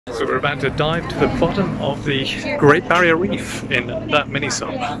So we're about to dive to the bottom of the Great Barrier Reef in that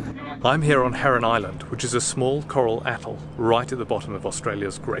mini-sub. I'm here on Heron Island, which is a small coral atoll right at the bottom of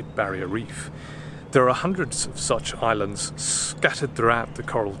Australia's Great Barrier Reef. There are hundreds of such islands scattered throughout the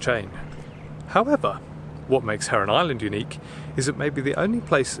coral chain. However, what makes Heron Island unique is it may be the only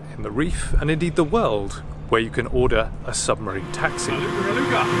place in the reef, and indeed the world, where you can order a submarine taxi.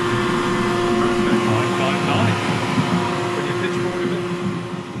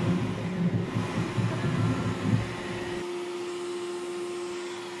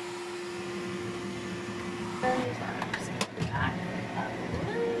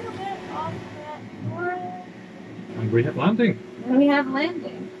 And we have landing. We have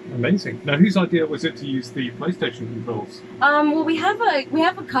landing. Amazing. Now, whose idea was it to use the PlayStation controls? Well, we have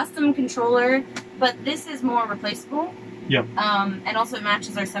a custom controller, but this is more replaceable. Yep. And also it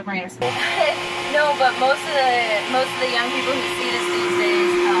matches our submarine. No, but most of the young people who see this these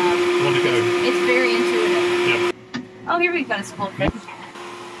days want to go. It's very intuitive. Yep. Oh, here we've got a school fish.